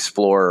as we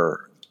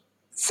explore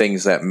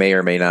things that may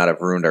or may not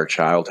have ruined our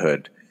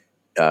childhood.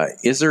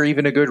 Is there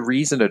even a good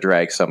reason to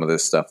drag some of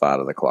this stuff out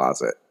of the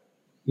closet?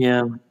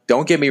 Yeah.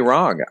 Don't get me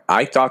wrong.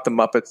 I thought the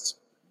Muppets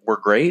were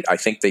great. I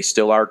think they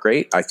still are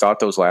great. I thought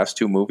those last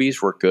two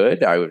movies were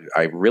good.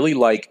 I really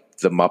liked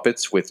The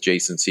Muppets with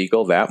Jason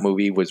Segel. That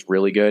movie was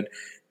really good.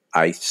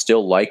 I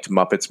still liked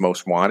Muppets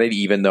Most Wanted,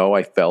 even though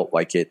I felt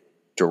like it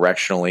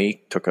directionally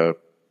took a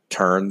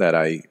turn that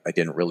I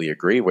didn't really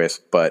agree with.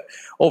 But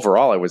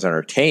overall, I was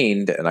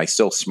entertained, and I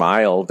still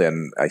smiled,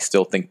 and I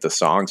still think the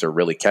songs are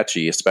really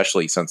catchy,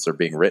 especially since they're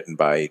being written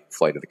by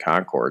Flight of the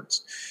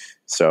Conchords.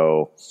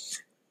 So,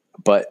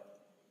 but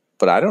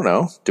I don't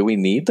know. Do we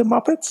need the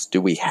Muppets?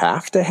 Do we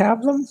have to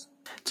have them?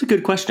 It's a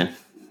good question.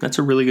 That's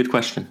a really good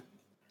question.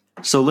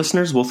 So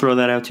listeners, we'll throw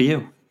that out to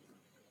you.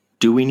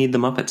 Do we need the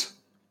Muppets?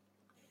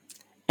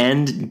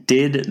 And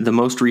did the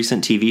most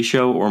recent TV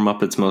show or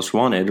Muppets Most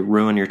Wanted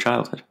ruin your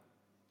childhood?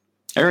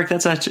 Eric,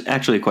 that's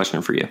actually a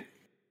question for you.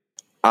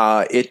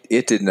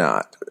 It did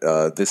not.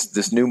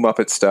 This new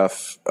Muppet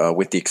stuff,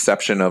 with the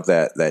exception of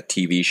that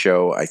TV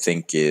show, I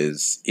think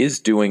is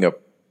doing a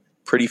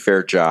pretty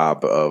fair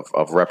job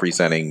of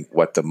representing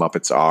what the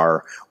Muppets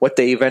are, what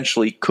they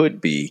eventually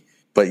could be.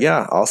 But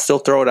yeah, I'll still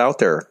throw it out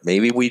there.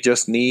 Maybe we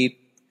just need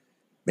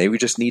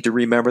to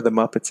remember the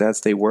Muppets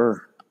as they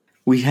were.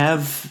 We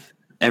have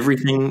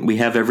everything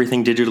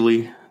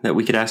digitally that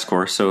we could ask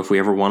for. So if we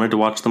ever wanted to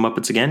watch the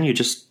Muppets again, you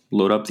just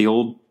load up the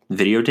old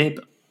videotape.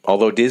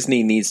 Although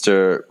Disney needs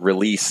to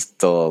release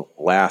the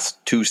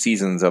last 2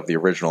 seasons of the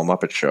original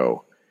Muppet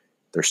Show.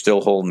 They're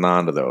still holding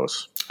on to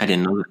those. I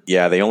didn't know that.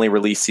 Yeah, they only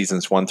released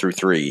seasons 1 through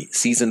 3.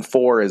 Season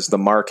 4 is the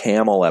Mark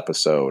Hamill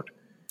episode.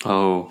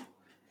 Oh.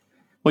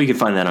 Well, you can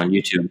find that on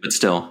YouTube, but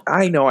still.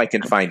 I know I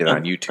can find it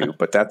on YouTube,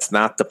 but that's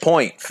not the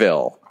point,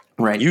 Phil.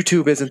 Right.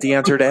 YouTube isn't the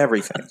answer to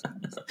everything.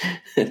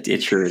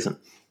 It sure isn't.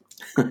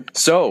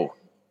 So,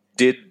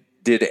 did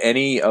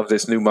any of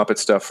this new Muppet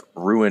stuff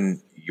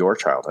ruin your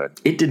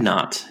childhood? It did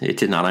not. It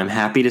did not. I'm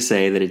happy to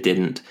say that it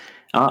didn't.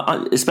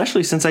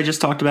 Especially since I just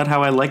talked about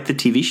how I liked the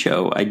TV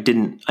show.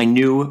 I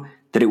knew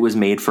that it was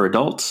made for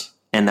adults,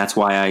 and that's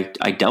why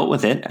I dealt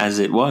with it as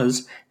it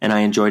was, and I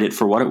enjoyed it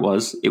for what it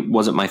was. It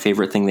wasn't my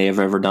favorite thing they have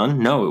ever done.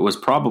 No, it was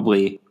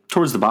probably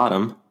towards the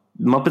bottom.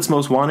 Muppets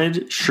Most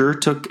Wanted sure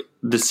took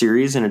the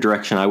series in a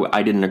direction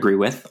I didn't agree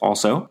with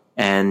also,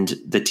 and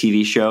the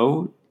TV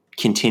show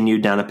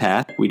continued down a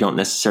path we don't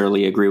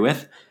necessarily agree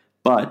with,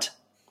 but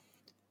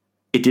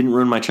it didn't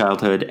ruin my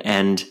childhood.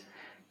 And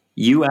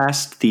you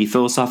asked the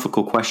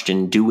philosophical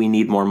question, do we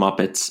need more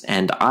Muppets?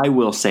 And I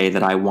will say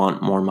that I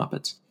want more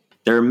Muppets.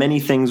 There are many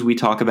things we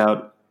talk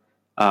about,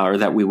 or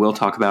that we will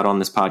talk about on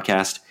this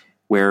podcast,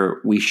 where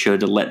we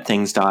should let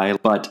things die.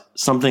 But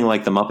something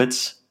like the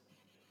Muppets,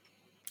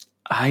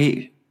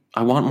 I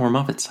want more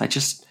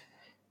Muppets.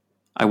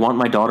 I want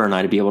my daughter and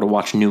I to be able to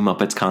watch new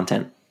Muppets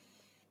content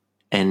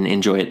and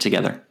enjoy it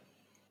together.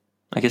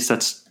 I guess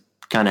that's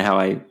kind of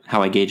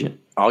how I gauge it.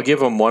 I'll give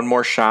them one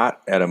more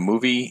shot at a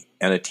movie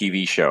and a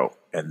TV show,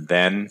 and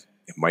then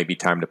it might be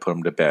time to put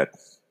them to bed.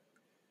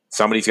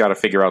 Somebody's got to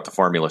figure out the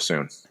formula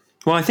soon.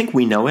 Well, I think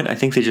we know it. I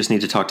think they just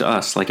need to talk to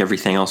us, like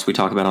everything else we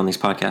talk about on these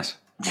podcasts.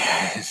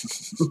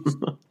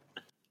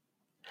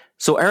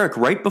 So, Eric,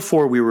 right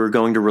before we were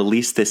going to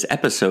release this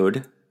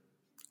episode,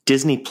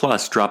 Disney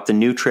Plus dropped the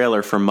new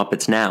trailer for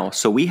Muppets Now.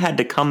 So we had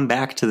to come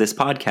back to this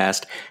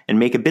podcast and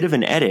make a bit of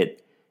an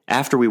edit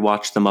after we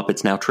watched the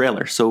Muppets Now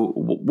trailer. So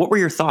what were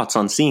your thoughts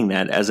on seeing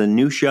that as a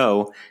new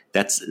show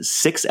that's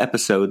 6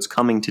 episodes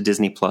coming to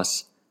Disney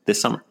Plus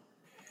this summer?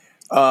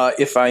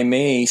 If I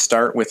may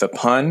start with a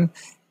pun,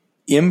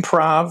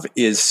 improv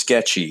is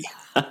sketchy.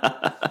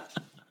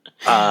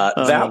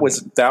 That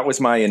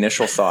was my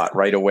initial thought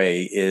right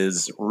away,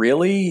 is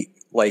really,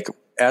 like,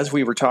 as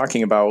we were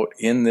talking about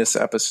in this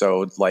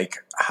episode, like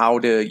how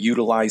to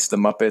utilize the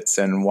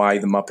Muppets and why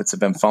the Muppets have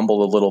been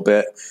fumbled a little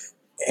bit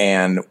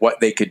and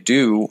what they could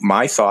do.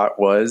 My thought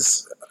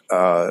was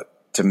to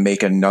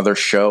make another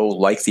show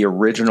like the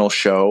original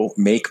show,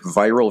 make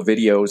viral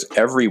videos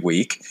every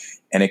week,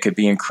 and it could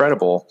be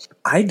incredible.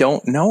 I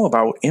don't know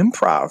about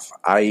improv.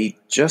 I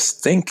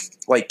just think,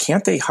 like,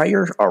 can't they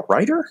hire a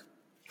writer?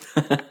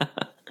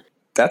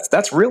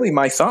 That's really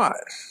my thought.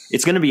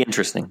 It's going to be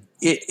interesting.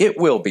 It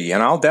will be,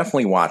 and I'll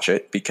definitely watch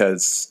it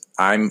because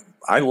I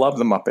love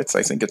the Muppets.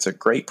 I think it's a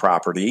great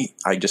property.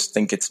 I just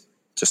think it's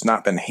just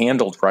not been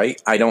handled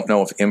right. I don't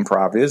know if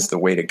improv is the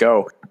way to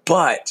go.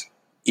 But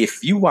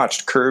if you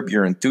watched Curb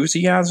Your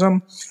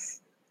Enthusiasm,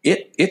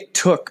 it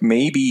took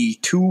maybe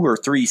 2 or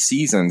 3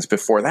 seasons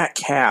before that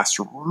cast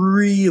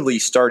really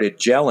started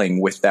gelling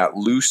with that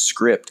loose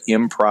script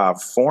improv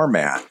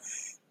format.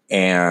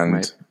 And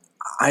right.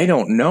 I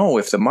don't know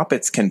if the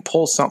Muppets can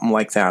pull something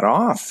like that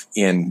off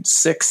in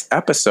 6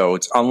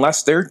 episodes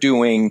unless they're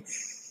doing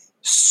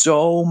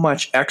so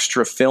much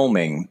extra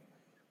filming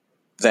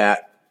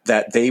that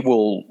they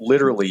will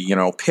literally,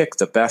 pick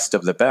the best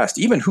of the best.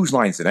 Even Whose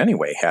Lines It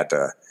Anyway had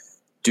to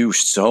do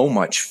so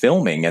much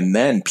filming and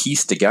then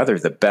piece together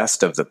the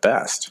best of the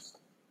best.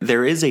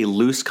 There is a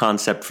loose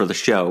concept for the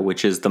show,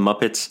 which is the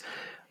Muppets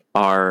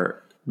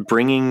are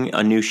bringing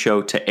a new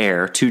show to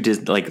air to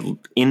Disney. Like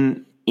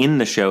in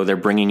the show, they're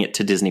bringing it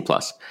to Disney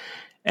Plus,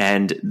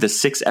 and the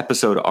 6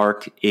 episode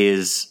arc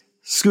is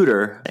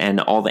Scooter and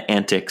all the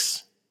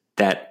antics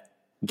that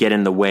get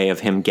in the way of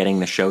him getting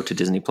the show to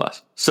Disney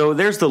Plus. So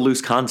there's the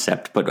loose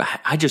concept, but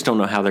I just don't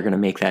know how they're going to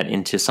make that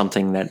into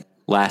something that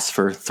lasts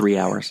for 3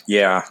 hours.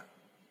 Yeah.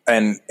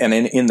 And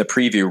in the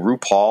preview,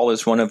 RuPaul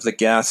is one of the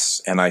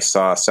guests, and I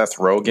saw Seth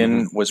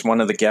Rogen was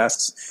one of the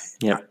guests.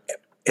 Yeah.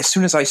 As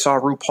soon as I saw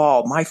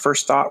RuPaul, my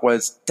first thought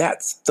was,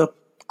 that's the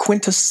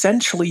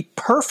quintessentially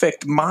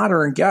perfect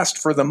modern guest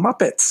for the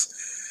Muppets.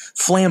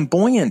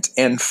 Flamboyant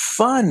and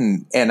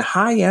fun and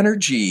high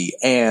energy,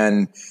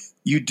 and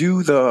you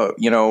do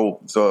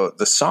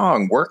the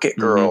song "Work It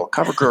Girl,"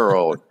 Cover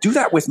Girl. Do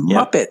that with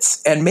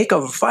Muppets and make a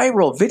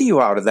viral video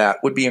out of that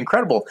would be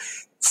incredible.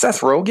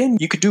 Seth Rogen,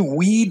 you could do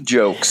weed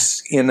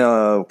jokes in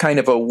a kind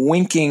of a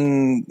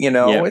winking,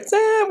 it's,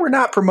 we're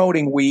not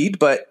promoting weed,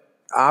 but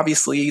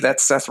obviously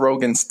that's Seth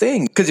Rogen's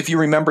thing. Because if you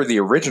remember the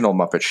original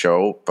Muppet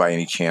Show, by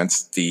any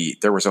chance,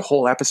 there was a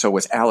whole episode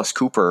with Alice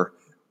Cooper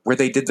where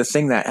they did the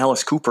thing that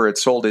Alice Cooper had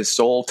sold his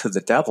soul to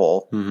the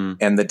devil,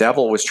 and the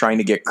devil was trying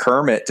to get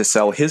Kermit to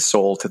sell his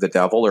soul to the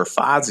devil, or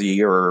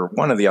Fozzie, or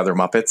one of the other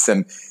Muppets.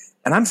 And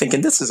I'm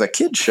thinking, this is a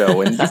kid's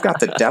show, and you've got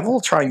the devil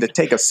trying to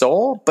take a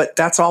soul, but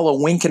that's all a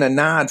wink and a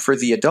nod for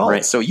the adults.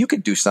 Right. So you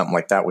could do something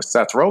like that with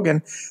Seth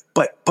Rogen,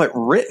 but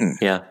written,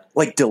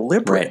 like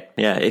deliberate. Right.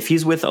 Yeah, if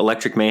he's with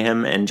Electric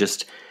Mayhem and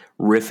just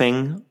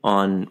riffing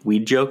on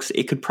weed jokes,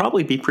 it could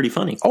probably be pretty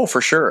funny. Oh,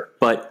 for sure.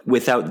 But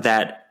without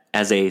that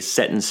as a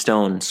set in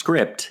stone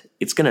script,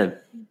 it's going to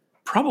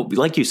probably,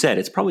 like you said,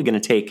 it's probably going to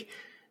take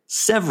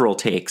several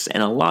takes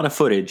and a lot of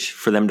footage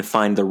for them to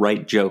find the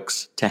right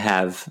jokes to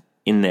have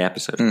in the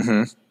episode.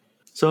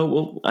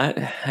 So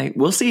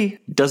we'll see.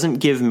 Doesn't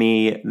give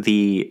me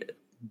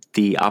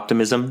the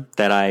optimism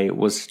that I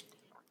was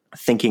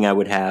thinking I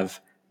would have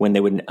when they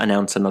would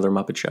announce another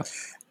Muppet Show.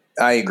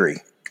 I agree.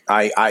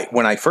 I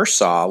when I first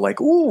saw, like,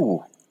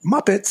 ooh,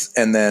 Muppets,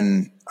 and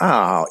then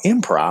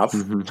improv.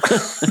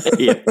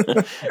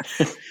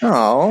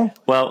 Oh,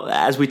 well,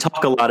 as we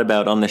talk a lot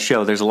about on the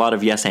show, there's a lot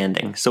of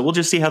yes-anding. So we'll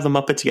just see how the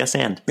Muppets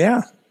yes-and.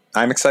 Yeah,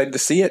 I'm excited to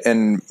see it,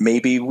 and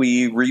maybe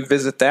we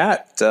revisit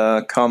that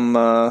come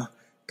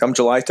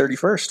July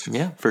 31st.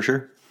 Yeah, for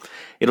sure.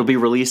 It'll be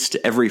released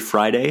every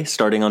Friday,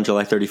 starting on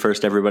July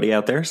 31st, everybody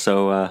out there.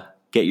 So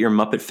get your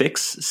Muppet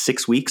fix,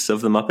 6 weeks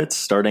of the Muppets,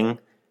 starting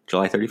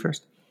July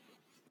 31st.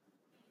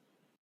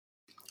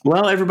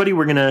 Well, everybody,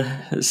 we're going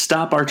to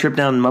stop our trip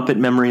down Muppet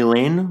memory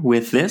lane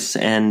with this,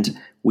 and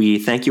we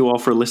thank you all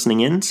for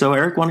listening in. So,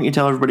 Eric, why don't you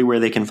tell everybody where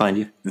they can find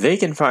you? They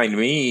can find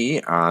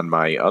me on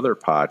my other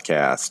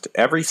podcast,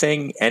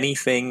 Everything,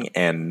 Anything,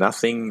 and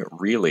Nothing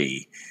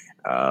Really,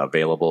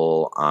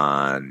 available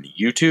on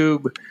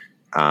YouTube,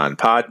 on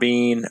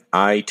Podbean,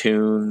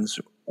 iTunes,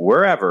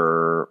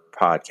 wherever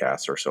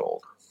podcasts are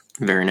sold.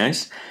 Very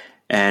nice.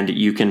 And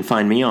you can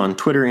find me on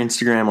Twitter,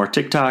 Instagram, or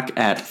TikTok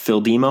at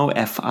Fildimo,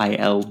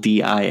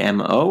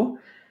 Fildimo.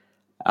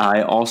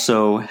 I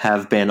also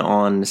have been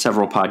on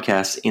several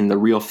podcasts in the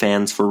Real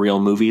Fans for Real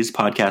Movies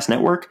podcast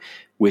network,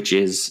 which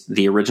is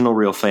the original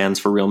Real Fans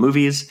for Real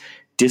Movies,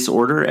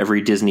 Disorder,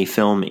 every Disney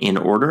film in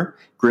order,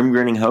 Grim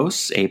Grinning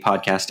Hosts, a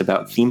podcast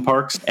about theme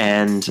parks,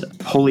 and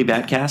Holy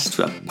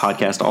Batcast, a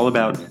podcast all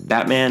about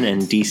Batman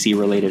and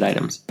DC-related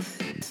items.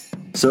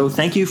 So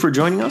thank you for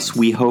joining us.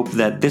 We hope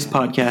that this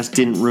podcast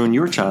didn't ruin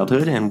your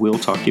childhood, and we'll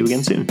talk to you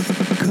again soon.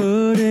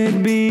 Could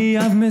it be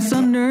I've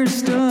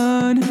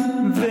misunderstood?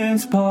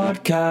 This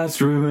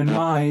podcast ruined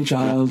my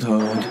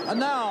childhood. And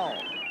now,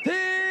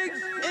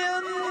 Pigs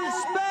in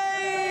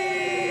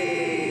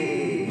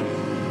Space!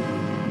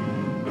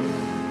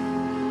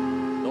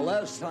 The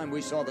last time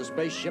we saw the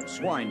spaceship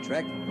Swine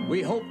Trek,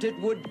 we hoped it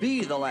would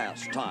be the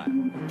last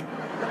time.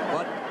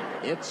 But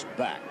it's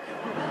back.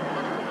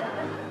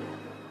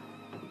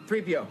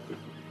 3PO,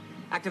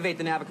 activate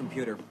the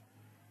navicomputer.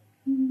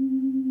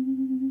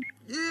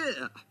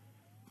 Yeah.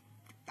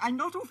 I'm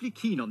not awfully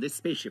keen on this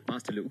spaceship,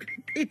 Master Luke.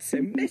 It's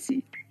so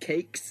messy.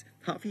 Cakes,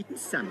 half-eaten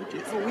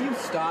sandwiches. Oh, will you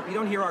stop? You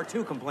don't hear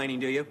R2 complaining,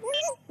 do you?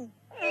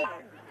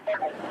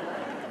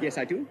 Yes,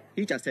 I do.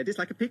 He just said it's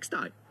like a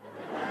pigsty.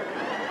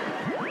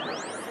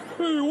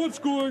 Hey, what's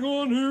going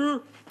on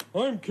here?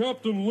 I'm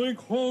Captain Link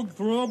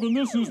Hogthrob, and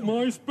this is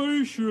my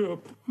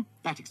spaceship.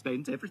 That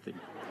explains everything.